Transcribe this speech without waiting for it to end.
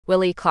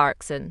Willy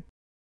Clarkson.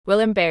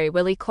 William Barry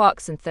Willy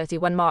Clarkson,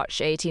 31 March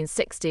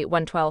 1860,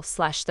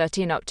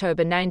 112/13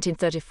 October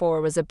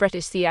 1934, was a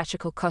British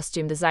theatrical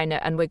costume designer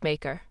and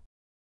wigmaker.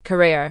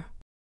 Career.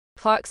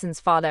 Clarkson's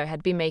father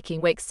had been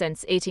making wigs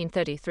since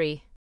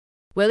 1833.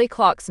 Willy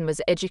Clarkson was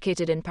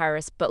educated in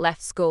Paris but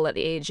left school at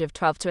the age of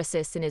 12 to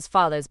assist in his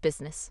father's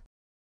business.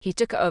 He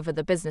took over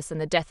the business on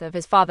the death of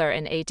his father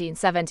in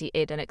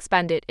 1878 and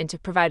expanded into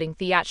providing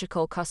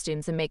theatrical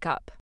costumes and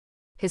makeup.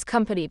 His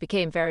company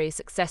became very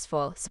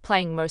successful,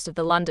 supplying most of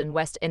the London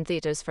West End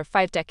theatres for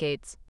 5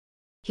 decades.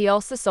 He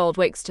also sold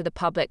wigs to the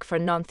public for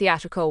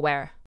non-theatrical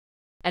wear.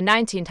 A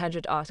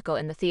 1900 article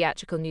in the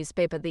theatrical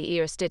newspaper The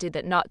Ear stated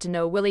that not to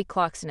know Willy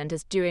Clarkson and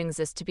his doings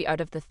is to be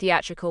out of the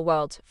theatrical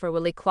world, for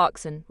Willy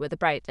Clarkson, with a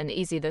bright and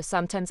easy though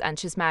sometimes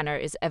anxious manner,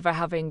 is ever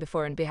hovering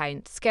before and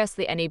behind.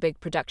 Scarcely any big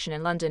production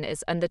in London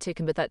is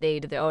undertaken without the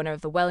aid of the owner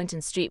of the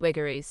Wellington Street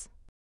Wiggeries.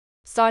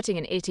 Starting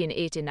in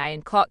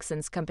 1889,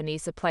 Clarkson's company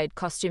supplied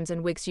costumes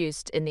and wigs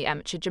used in the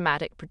amateur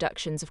dramatic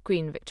productions of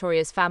Queen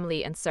Victoria's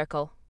Family and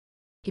Circle.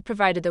 He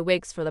provided the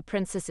wigs for the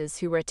princesses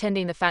who were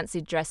attending the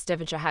fancy dress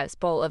Devonshire House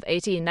Ball of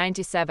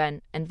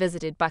 1897 and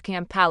visited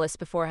Buckingham Palace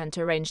beforehand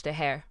to arrange their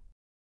hair.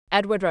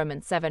 Edward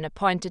Roman VII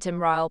appointed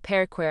him royal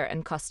perruquier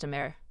and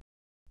costumier.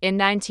 In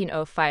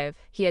 1905,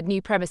 he had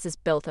new premises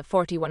built at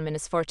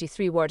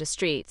 41-43 Wardour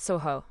Street,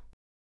 Soho.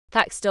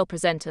 Facts still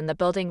present in the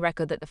building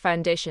record that the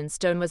foundation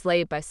stone was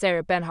laid by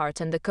Sarah Bernhardt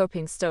and the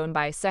coping stone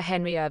by Sir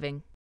Henry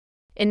Irving.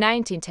 In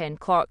 1910,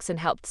 Clarkson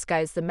helped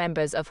disguise the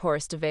members of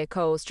Horace de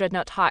Villecourt's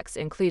dreadnought hawks,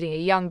 including a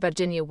young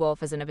Virginia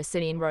Woolf, as an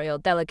Abyssinian royal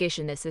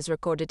delegation. This is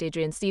recorded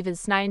Adrian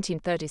Stevens'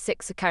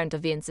 1936 account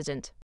of the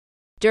incident.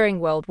 During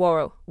World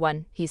War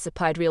I, he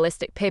supplied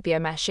realistic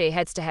papier-mâché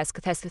heads to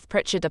Hesketh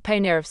Pritchard, a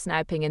pioneer of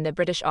sniping in the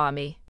British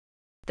Army.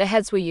 The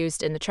heads were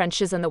used in the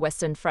trenches on the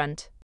Western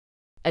Front.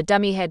 A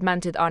dummy head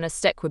mounted on a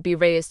stick would be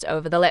raised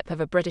over the lip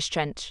of a British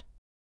trench.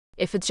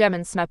 If a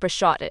German sniper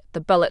shot it,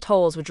 the bullet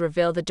holes would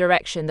reveal the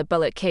direction the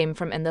bullet came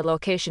from and the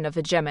location of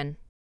the German.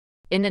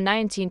 In the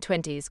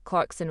 1920s,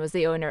 Clarkson was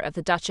the owner of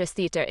the Duchess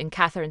Theatre in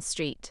Catherine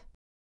Street.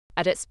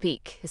 At its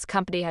peak, his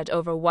company had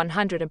over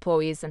 100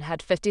 employees and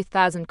had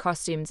 50,000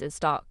 costumes in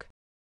stock.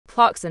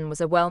 Clarkson was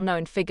a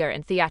well-known figure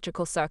in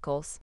theatrical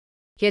circles.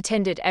 He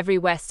attended every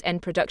West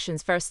End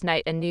production's first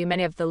night and knew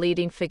many of the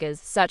leading figures,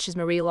 such as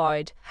Marie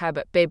Lloyd,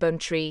 Herbert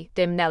Baybones-Tree,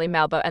 Dame Nellie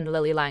Melba and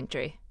Lily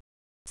Langtry.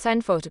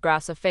 Signed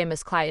photographs of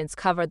famous clients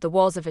covered the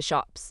walls of his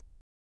shops.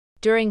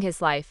 During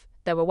his life,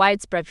 there were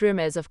widespread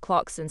rumors of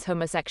Clarkson's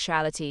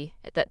homosexuality,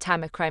 at that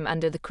time a crime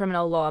under the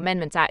Criminal Law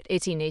Amendment Act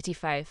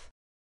 1885.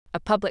 A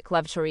public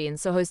lavatory in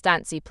Soho's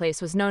Dancy Place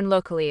was known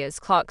locally as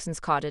Clarkson's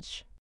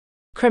Cottage.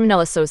 Criminal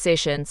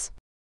associations.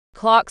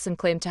 Clarkson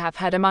claimed to have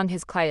had among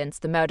his clients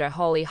the murderer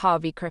Holly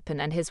Harvey Crippen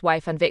and his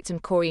wife and victim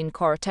Corinne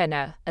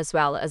Cortena, as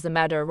well as the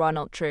murderer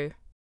Ronald True.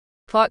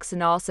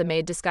 Clarkson also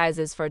made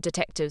disguises for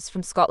detectives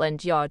from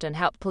Scotland Yard and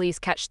helped police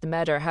catch the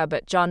murderer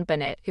Herbert John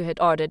Bennett, who had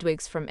ordered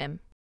wigs from him.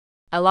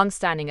 A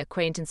long-standing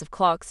acquaintance of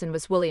Clarkson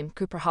was William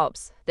Cooper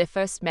Hobbs. They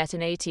first met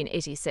in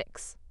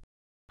 1886.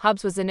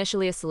 Hobbs was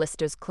initially a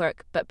solicitor's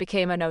clerk, but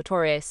became a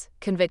notorious,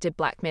 convicted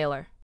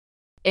blackmailer.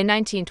 In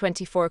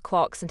 1924,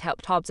 Clarkson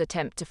helped Hobbs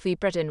attempt to flee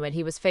Britain when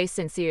he was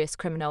facing serious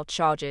criminal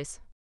charges.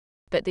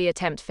 But the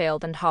attempt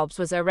failed and Hobbs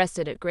was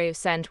arrested at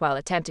Gravesend while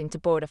attempting to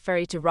board a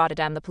ferry to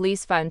Rotterdam. The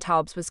police found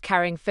Hobbs was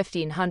carrying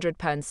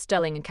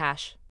 £1,500 in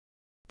cash.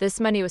 This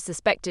money was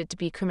suspected to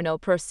be criminal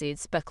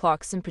proceeds, but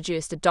Clarkson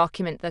produced a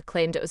document that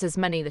claimed it was his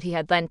money that he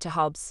had lent to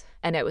Hobbs,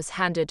 and it was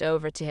handed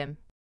over to him.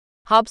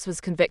 Hobbs was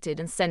convicted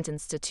and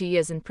sentenced to 2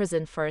 years in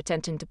prison for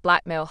attempting to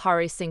blackmail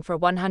Hari Singh for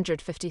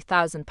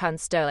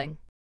 £150,000.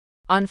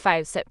 On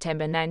 5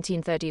 September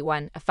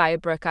 1931, a fire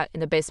broke out in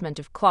the basement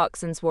of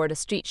Clarkson's Wardour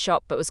Street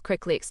shop but was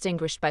quickly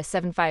extinguished by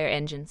 7 fire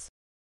engines.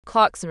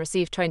 Clarkson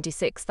received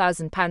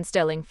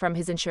 £26,000 from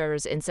his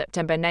insurers in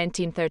September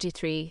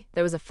 1933.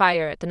 There was a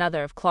fire at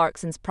another of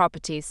Clarkson's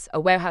properties, a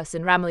warehouse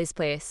in Ramillies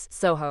Place,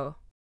 Soho.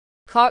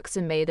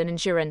 Clarkson made an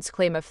insurance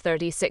claim of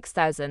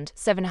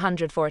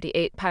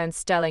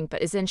 £36,748,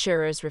 but his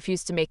insurers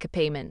refused to make a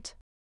payment.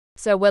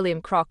 Sir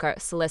William Crocker,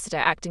 solicitor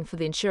acting for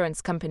the insurance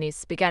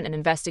companies, began an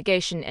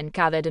investigation and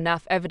gathered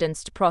enough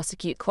evidence to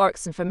prosecute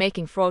Clarkson for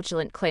making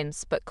fraudulent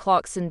claims, but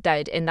Clarkson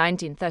died in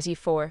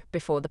 1934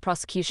 before the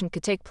prosecution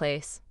could take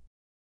place.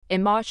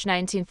 In March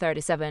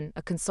 1937,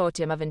 a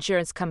consortium of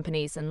insurance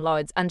companies and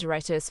Lloyd's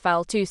underwriters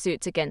filed 2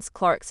 suits against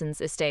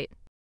Clarkson's estate.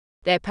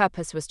 Their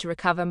purpose was to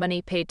recover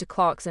money paid to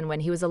Clarkson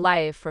when he was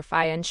alive for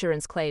fire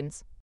insurance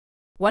claims.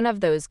 One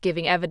of those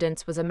giving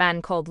evidence was a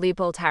man called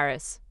Leopold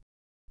Harris.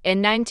 In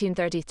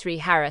 1933,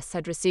 Harris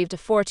had received a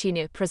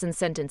 14-year prison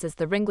sentence as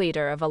the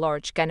ringleader of a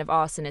large gang of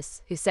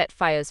arsonists who set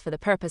fires for the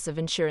purpose of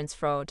insurance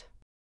fraud.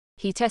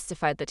 He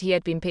testified that he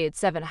had been paid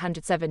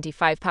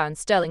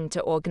 £775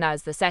 to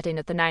organise the setting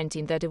of the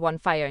 1931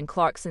 fire in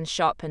Clarkson's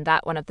shop and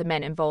that one of the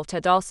men involved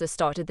had also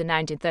started the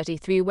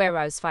 1933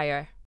 warehouse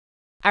fire.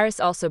 Harris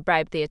also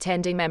bribed the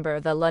attending member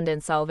of the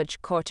London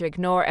Salvage Corps to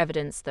ignore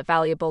evidence that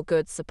valuable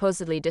goods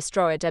supposedly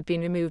destroyed had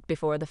been removed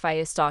before the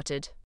fire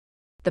started.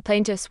 The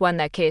plaintiffs won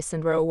their case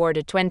and were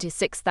awarded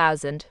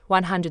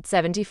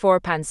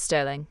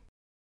 £26,174.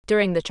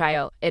 During the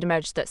trial, it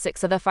emerged that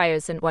 6 other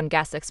fires and 1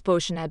 gas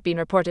explosion had been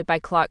reported by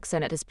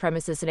Clarkson at his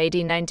premises in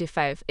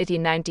 1895,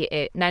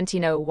 1898,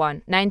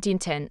 1901,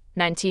 1910,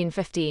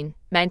 1915,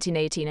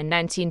 1918 and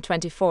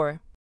 1924.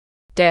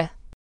 Death.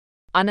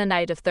 On a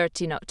night of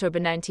 13 October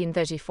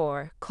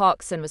 1934,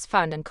 Clarkson was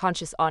found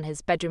unconscious on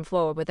his bedroom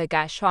floor with a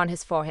gash on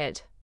his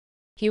forehead.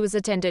 He was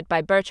attended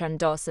by Bertrand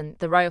Dawson,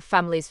 the royal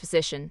family's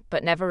physician,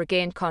 but never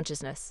regained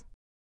consciousness.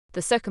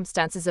 The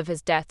circumstances of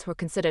his death were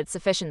considered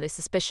sufficiently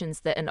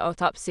suspicious that an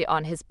autopsy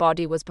on his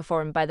body was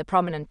performed by the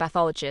prominent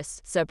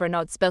pathologist Sir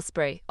Bernard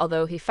Spilsbury,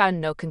 although he found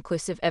no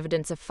conclusive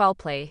evidence of foul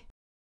play.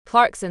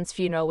 Clarkson's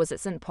funeral was at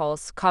St.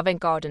 Paul's,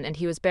 Covent Garden, and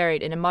he was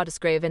buried in a modest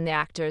grave in the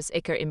Actors'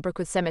 Acre in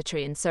Brookwood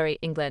Cemetery in Surrey,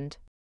 England.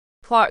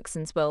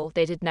 Clarkson's will,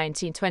 dated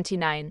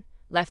 1929,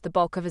 left the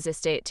bulk of his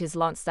estate to his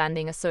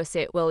long-standing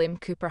associate William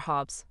Cooper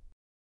Hobbs.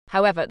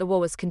 However, the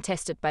will was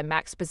contested by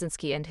Max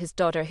Brzezinski and his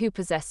daughter, who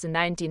possessed a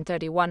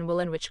 1931 will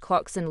in which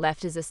Clarkson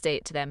left his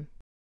estate to them.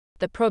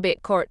 The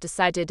probate court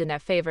decided in their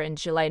favour in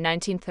July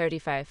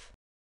 1935.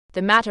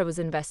 The matter was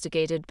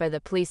investigated by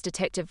the police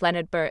detective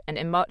Leonard Burt, and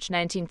in March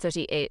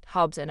 1938,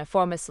 Hobbs and a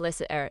former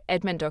solicitor,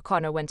 Edmund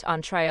O'Connor, went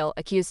on trial,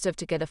 accused of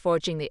together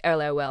forging the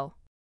earlier will.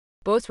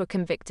 Both were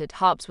convicted.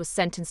 Hobbs was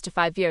sentenced to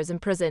 5 years in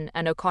prison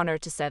and O'Connor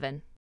to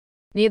 7.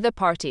 Neither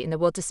party in the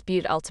will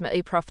dispute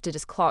ultimately profited,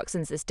 as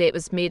Clarkson's estate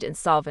was made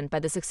insolvent by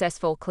the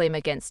successful claim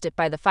against it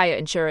by the fire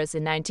insurers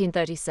in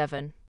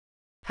 1937.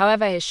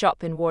 However, his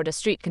shop in Wardour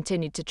Street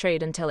continued to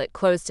trade until it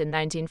closed in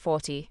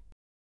 1940.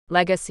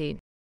 Legacy.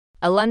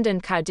 A London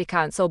County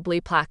Council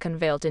blue plaque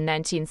unveiled in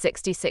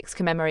 1966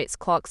 commemorates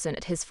Clarkson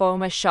at his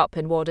former shop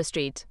in Wardour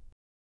Street.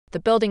 The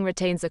building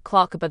retains a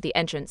clock above the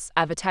entrance,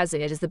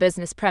 advertising it as the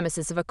business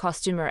premises of a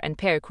costumer and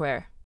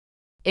perruquier.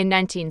 In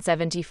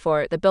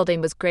 1974, the building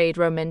was grade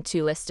Roman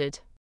II listed.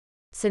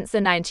 Since the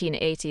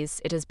 1980s,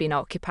 it has been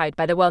occupied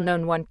by the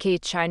well-known 1K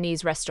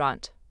Chinese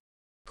restaurant.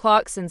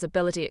 Clarkson's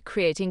ability at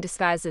creating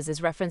disguises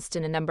is referenced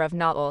in a number of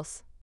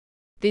novels.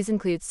 These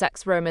include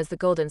Sax Rohmer's The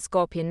Golden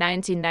Scorpion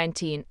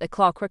 1919, The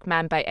Clockwork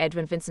Man by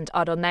Edwin Vincent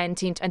Otto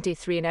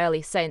 1923, an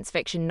early science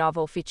fiction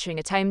novel featuring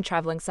a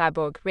time-traveling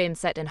cyborg, Raim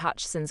set in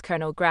Hutchison's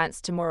Colonel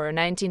Grant's Tomorrow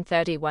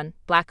 1931,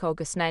 Black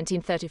August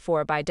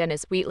 1934 by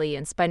Dennis Wheatley,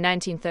 and Spy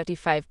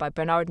 1935 by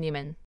Bernard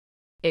Newman.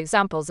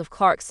 Examples of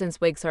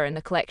Clarkson's wigs are in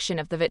the collection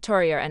of the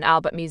Victoria and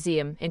Albert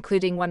Museum,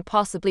 including one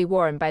possibly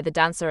worn by the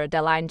dancer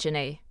Adeline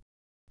Genee.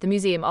 The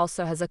museum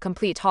also has a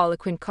complete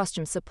Harlequin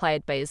costume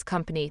supplied by his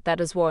company that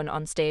is worn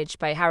on stage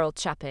by Harold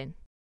Chapin.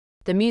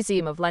 The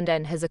Museum of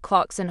London has a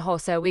Clarkson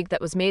wholesale wig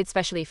that was made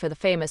specially for the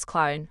famous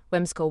clown,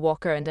 Whimsical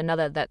Walker, and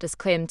another that is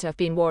claimed to have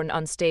been worn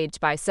on stage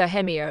by Sir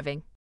Henry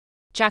Irving.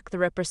 Jack the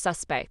Ripper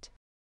suspect.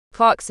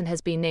 Clarkson has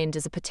been named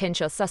as a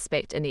potential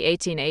suspect in the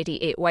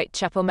 1888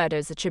 Whitechapel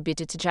murders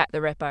attributed to Jack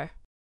the Ripper.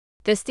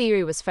 This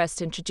theory was first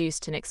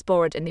introduced and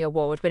explored in the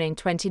award-winning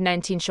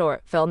 2019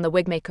 short film The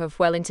Wigmaker of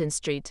Wellington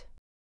Street.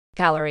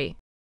 Gallery.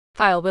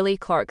 File Willy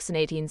Clarkson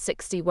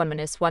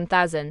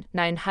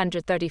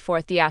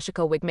 1861-1934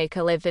 theatrical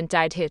wigmaker lived and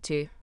died here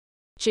too.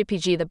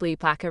 JPG The blue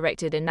plaque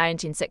erected in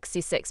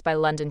 1966 by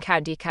London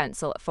County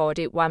Council at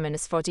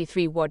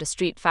 41-43 Wardour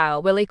Street.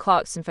 File Willy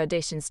Clarkson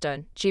Foundation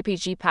Stone.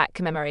 JPG plaque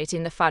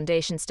commemorating the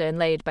foundation stone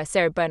laid by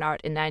Sir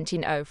Bernard in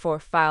 1904.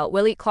 File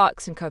Willy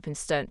Clarkson coping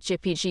stone.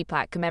 JPG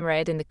plaque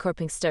commemorating the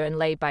coping stone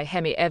laid by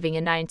Henry Irving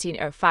in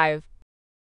 1905.